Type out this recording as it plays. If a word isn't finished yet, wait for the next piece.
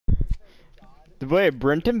Wait,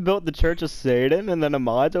 Brenton built the Church of Satan, and then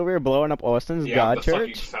Ahmad's over here blowing up Austin's Yeah, I'm God the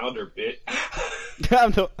fucking Church? founder, bit.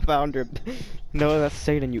 I'm the founder. No, that's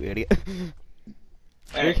Satan, you idiot.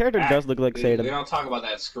 Your Hey, character does look like we Satan. don't talk about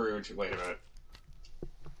that Scrooge. Wait a minute.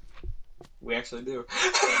 We actually do.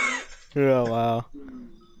 Oh, wow.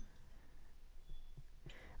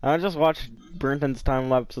 I just watched Brenton's time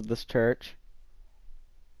lapse of this church.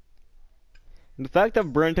 The fact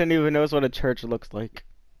that Brenton even knows what a church looks like.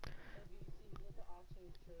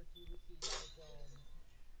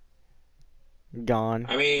 Gone.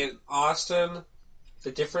 I mean, Austin,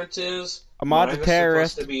 the difference is Ahmad's a mine is supposed to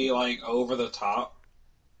terrorist. be like over the top.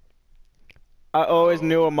 I always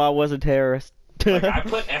knew Ahmad was a terrorist. Like I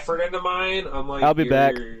put effort into mine. I'm like, I'll be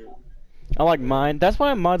back. you're... I like mine. That's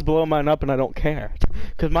why Ahmad's blowing mine up and I don't care.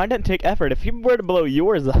 Because mine didn't take effort. If you were to blow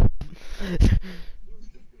yours up...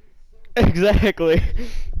 Exactly.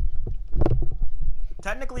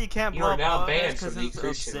 Technically, you can't You blow are up now ours banned from because the it's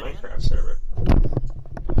Christian obsidian. Minecraft server.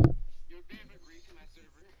 You're banned from Greece in my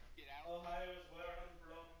server. Get out. Ohio's where I'm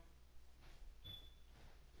from.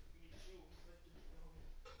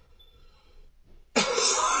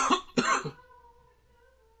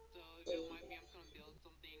 So if you don't mind me, I'm just gonna build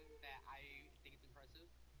something that I think is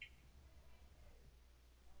impressive.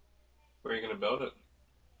 Where are you gonna build it?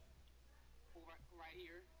 Right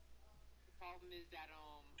here. The problem is that I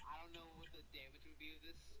don't know what the damage would be of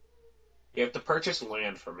this. You have to purchase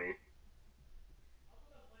land for me.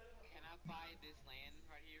 Can I buy this land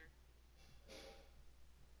right here?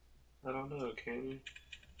 I don't know, can you?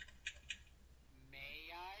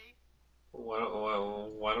 May I?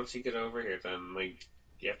 Why don't you get over here then? Like,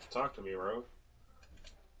 you have to talk to me, bro.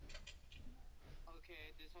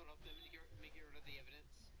 Okay, just hold up. Let me get rid of the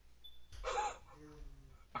evidence.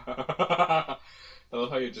 I love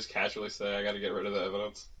how you just casually say, I gotta get rid of the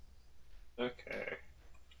evidence. Okay.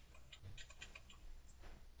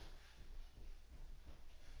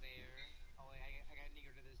 There. Oh wait, I gotta get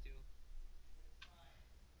rid of this too.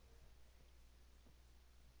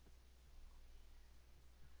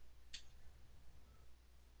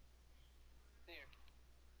 There.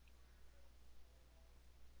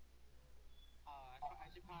 I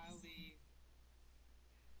should probably.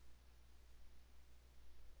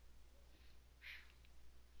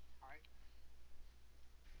 Alright.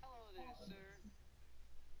 Hello there, sir.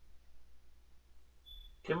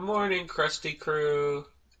 Good morning, Krusty Crew.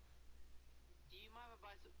 Do you mind if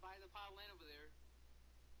I buy the pile of land over there?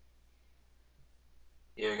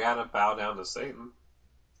 You gotta bow down to Satan.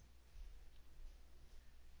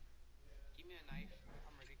 Give me a knife.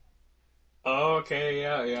 I'm ready. Oh, okay,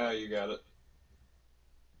 yeah, you got it.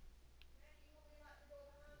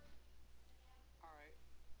 Alright.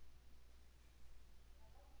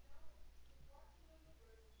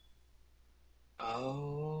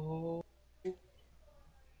 Oh. What?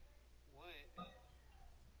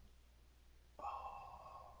 Well,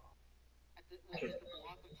 there's a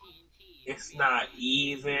block of TNT. It's not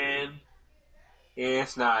even.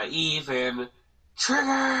 It's not even.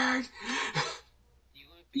 Triggered! Do you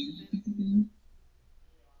want to fix it then?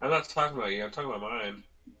 I'm not talking about you, I'm talking about mine.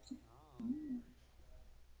 Oh.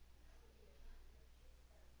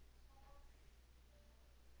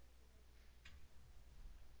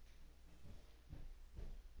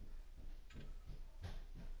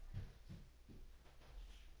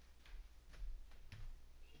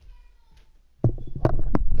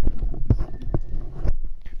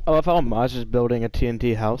 I love how Ahmad's just building a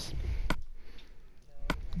TNT house.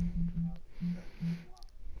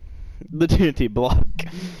 The TNT block.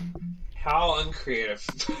 How uncreative.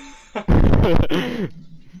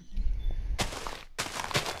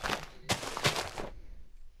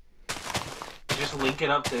 Just link it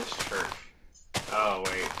up to his church. Oh,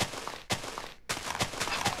 wait.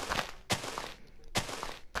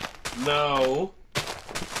 No.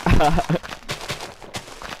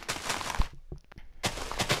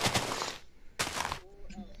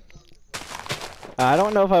 I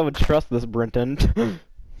don't know if I would trust this Brenton.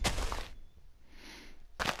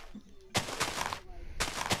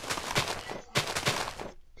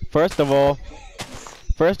 First of all,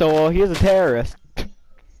 he is a terrorist.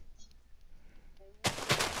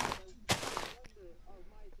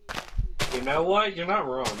 You know what? You're not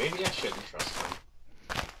wrong. Maybe I shouldn't trust him.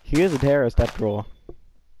 He is a terrorist after all.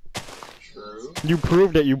 True. You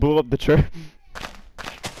proved it, you blew up the church.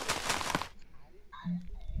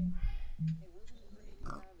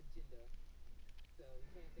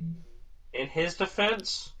 In his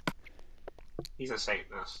defense, he's a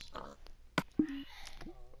Satanist.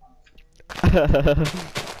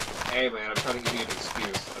 Hey man, I'm trying to give you an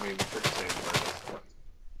excuse. I mean, the church is saying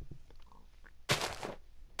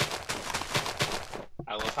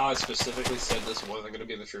I love how I specifically said this wasn't gonna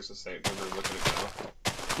be the truest estate, and then look at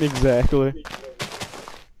it now. Exactly.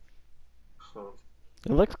 Huh.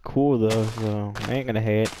 It looks cool though, so I ain't gonna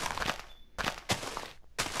hate.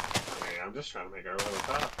 Hey, I'm just trying to make our way to the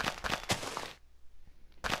top.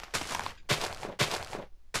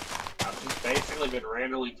 I've just basically been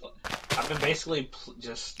randomly. I've been basically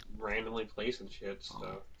just randomly placing shit,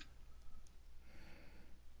 so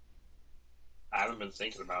I haven't been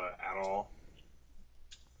thinking about it at all.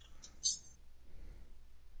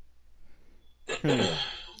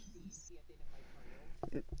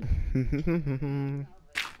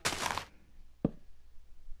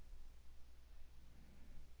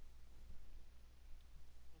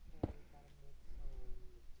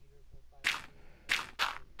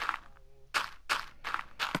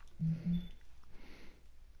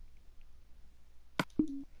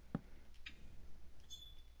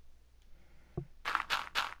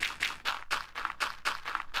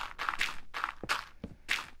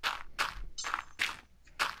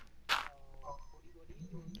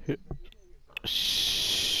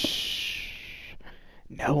 Shh.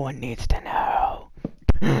 No one needs to know.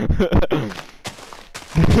 Too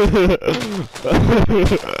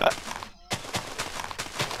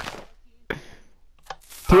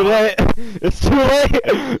late. It's too late.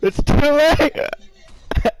 It's too late.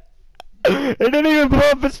 It didn't even blow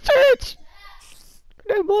up his church. It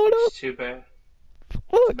didn't blow it up. It's too bad.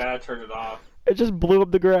 Look, Too bad I turned it off. it just blew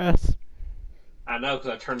up the grass. I know because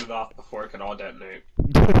I turned it off before it could all detonate.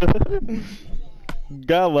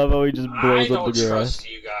 Gotta love how he just I blows up don't the grass. trust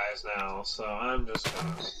you guys now, so I'm just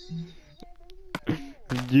gonna.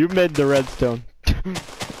 You made the redstone.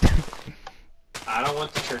 I don't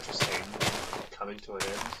want the church of Satan coming to an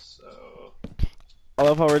end, so. I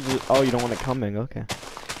love how we're just. Oh, you don't want it coming. Okay.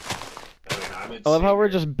 I mean, I'm in. I love how we're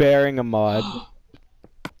just bearing a mod.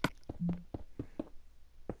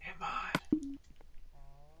 Hey, mod. You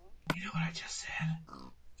know what I just said?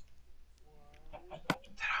 That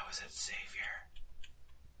I was its savior.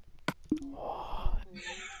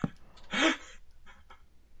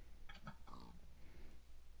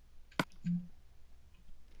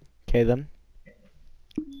 Okay then.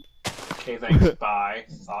 Okay, thanks. Bye.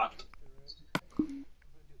 Thought.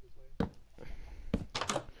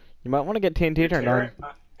 You might want to get TNT turned on.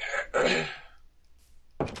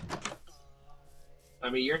 I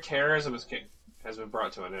mean, your terrorism has been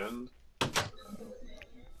brought to an end.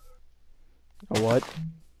 A what?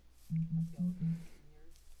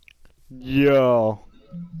 Yo.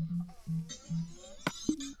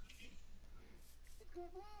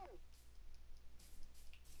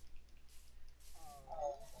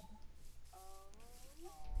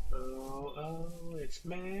 Oh, it's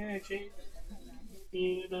magic.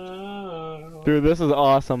 You know. Dude, this is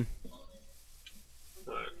awesome.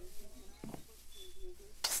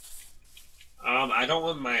 I don't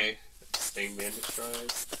want my thing being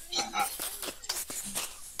destroyed.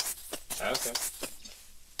 Okay.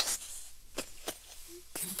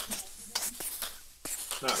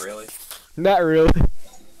 Not really. Not really.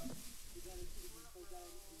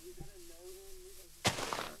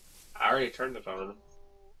 I already turned it on.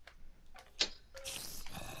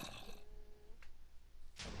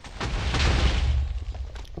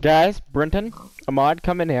 Guys, Brenton, Ahmad,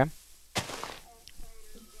 come in here.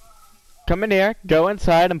 Come in here, go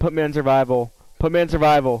inside and put me in survival. Put me in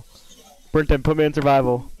survival. Brenton, put me in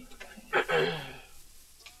survival.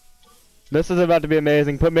 This is about to be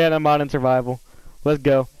amazing. Put me and Ahmad in survival. Let's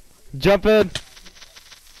go. Jump in!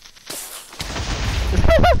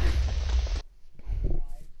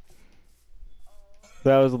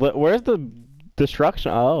 That was lit. Where's the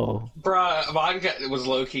destruction? Oh. Bruh, Ahmad was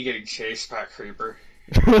low-key getting chased by a creeper.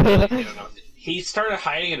 He started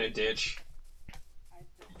hiding in a ditch.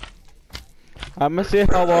 I'm gonna see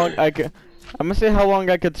how long I could. I'm gonna see how long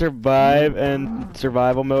I could survive in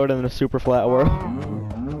survival mode in a super flat world.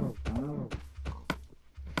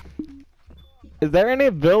 Is there any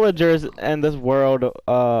villagers in this world?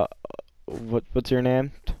 What's your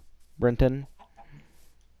name? Brenton.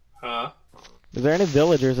 Huh? Is there any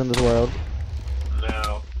villagers in this world?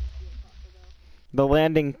 No. The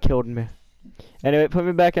landing killed me. Anyway, put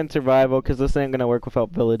me back in survival, because this ain't gonna work without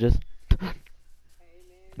villages.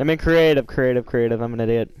 I mean creative. I'm an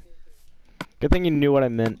idiot. Good thing you knew what I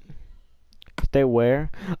meant. Stay where?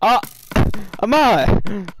 Ah! Am I?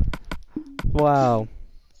 Wow.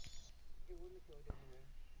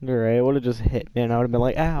 You're right, it would've just hit me and I would've been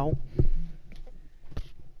like, ow.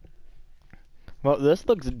 Well, this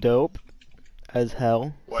looks dope as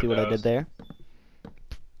hell. What See what I does? did there?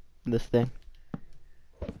 This thing.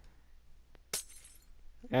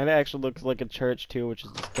 And it actually looks like a church too, which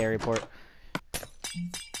is the scary part.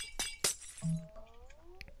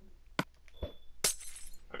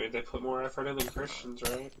 I mean, they put more effort in than Christians,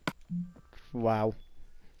 right? Wow.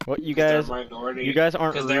 What you They're guys? minority. You guys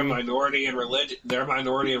aren't Because they're re. minority in religion. They're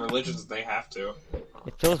minority in religions. They have to.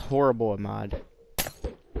 It feels horrible, Ahmad.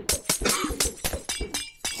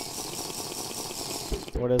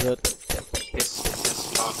 What is it?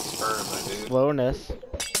 His cock sperm, my dude. Slowness.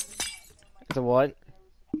 It's a what?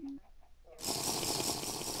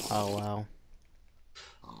 Oh wow.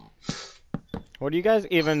 What do you guys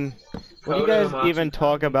even? What do you guys even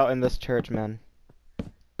talk about in this church, man?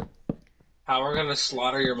 How we're gonna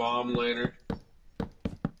slaughter your mom later.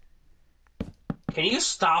 Can you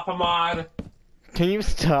stop, Ahmad? Can you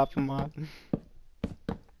stop, Ahmad?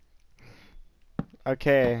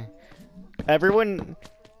 Okay. Everyone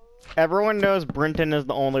knows Brenton is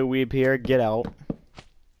the only weeb here. Get out.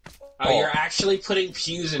 Oh, you're actually putting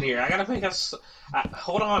pews in here. I gotta make a.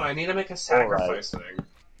 Hold on, I need to make a sacrifice thing.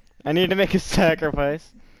 I need to make a sacrifice.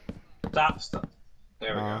 Stop.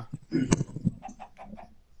 There we go.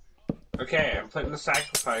 Okay, I'm putting the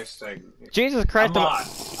sacrifice thing. Jesus Christ! Ahmad,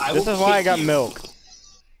 This is why I got milk.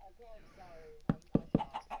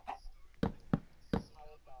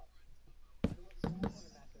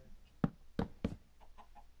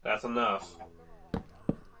 That's enough.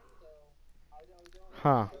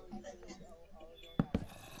 Huh.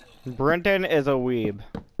 Brenton is a weeb.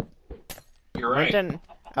 You're right. Brenton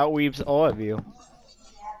outweebs all of you.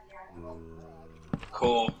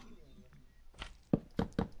 Cool.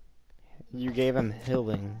 You gave him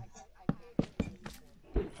healing.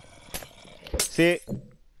 See,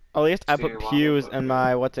 at least I put pews in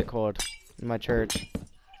my, what's it called? In my church.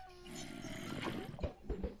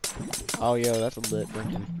 Oh, yo, that's a lit,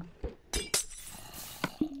 Brenton.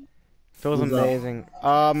 Feels amazing.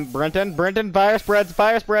 Brenton, fire spreads.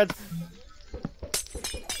 Fire spreads.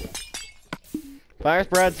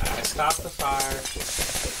 I stopped the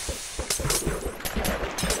fire.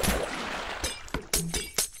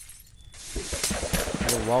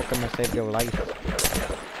 You're welcome to save your life.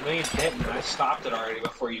 No, you didn't. I stopped it already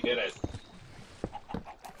before you did it.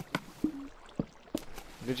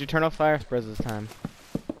 Did you turn off fire spreads this time?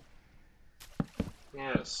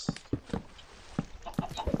 Yes.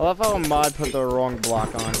 I love how a mod put the wrong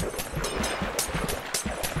block on.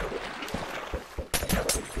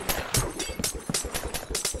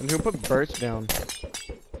 And who put burst down?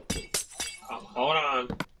 Oh, hold on.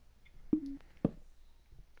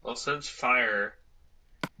 Well, since fire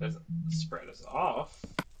spread is off,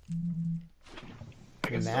 I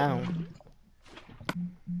guess Now.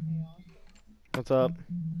 What's up?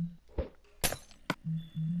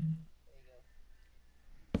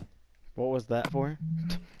 What was that for?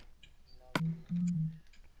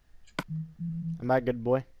 Am I a good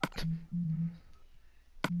boy?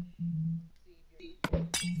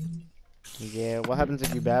 Yeah, what happens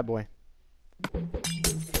if you bad boy?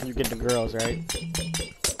 You get the girls, right?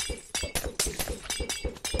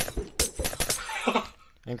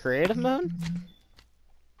 In creative mode?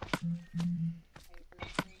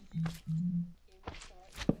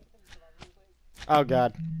 Oh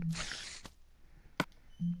god.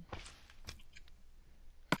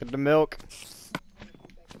 Get the milk.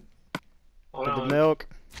 Hold Get on. the milk.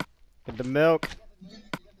 Get the milk.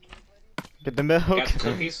 Get the milk. Got the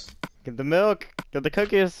cookies? Get the milk. Get the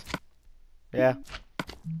cookies. Yeah.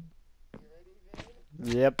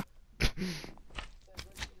 Yep.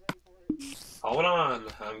 Hold on.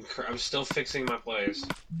 I'm still fixing my place.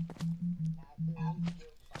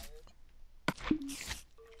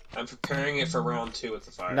 I'm preparing it for round 2 with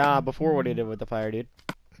the fire. Nah, before what he did with the fire, dude.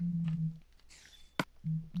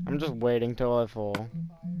 I'm just waiting till I fall.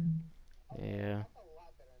 Yeah.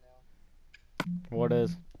 What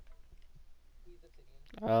is?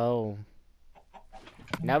 Oh.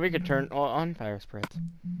 Now we could turn on fire spreads.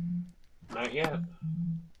 Not yet.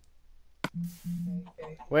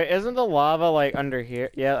 Wait, isn't the lava like under here?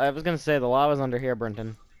 Yeah, I was gonna say the lava's under here,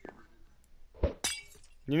 Brenton.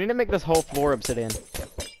 You need to make this whole floor obsidian.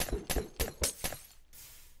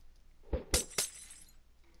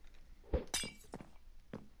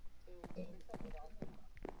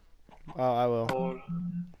 Oh, I will. Hold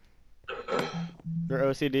Your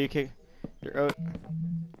OCD kick. Your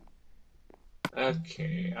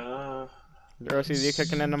Okay, Your OCD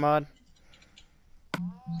kicking in the mod.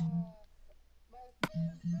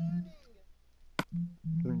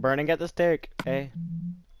 Burning at the stake. Hey.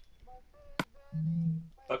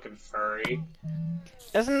 fucking furry.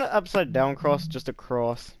 Isn't an upside down cross just a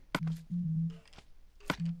cross?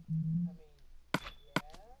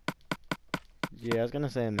 Yeah, I was gonna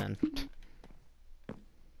say, man.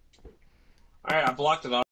 Alright, I blocked it off.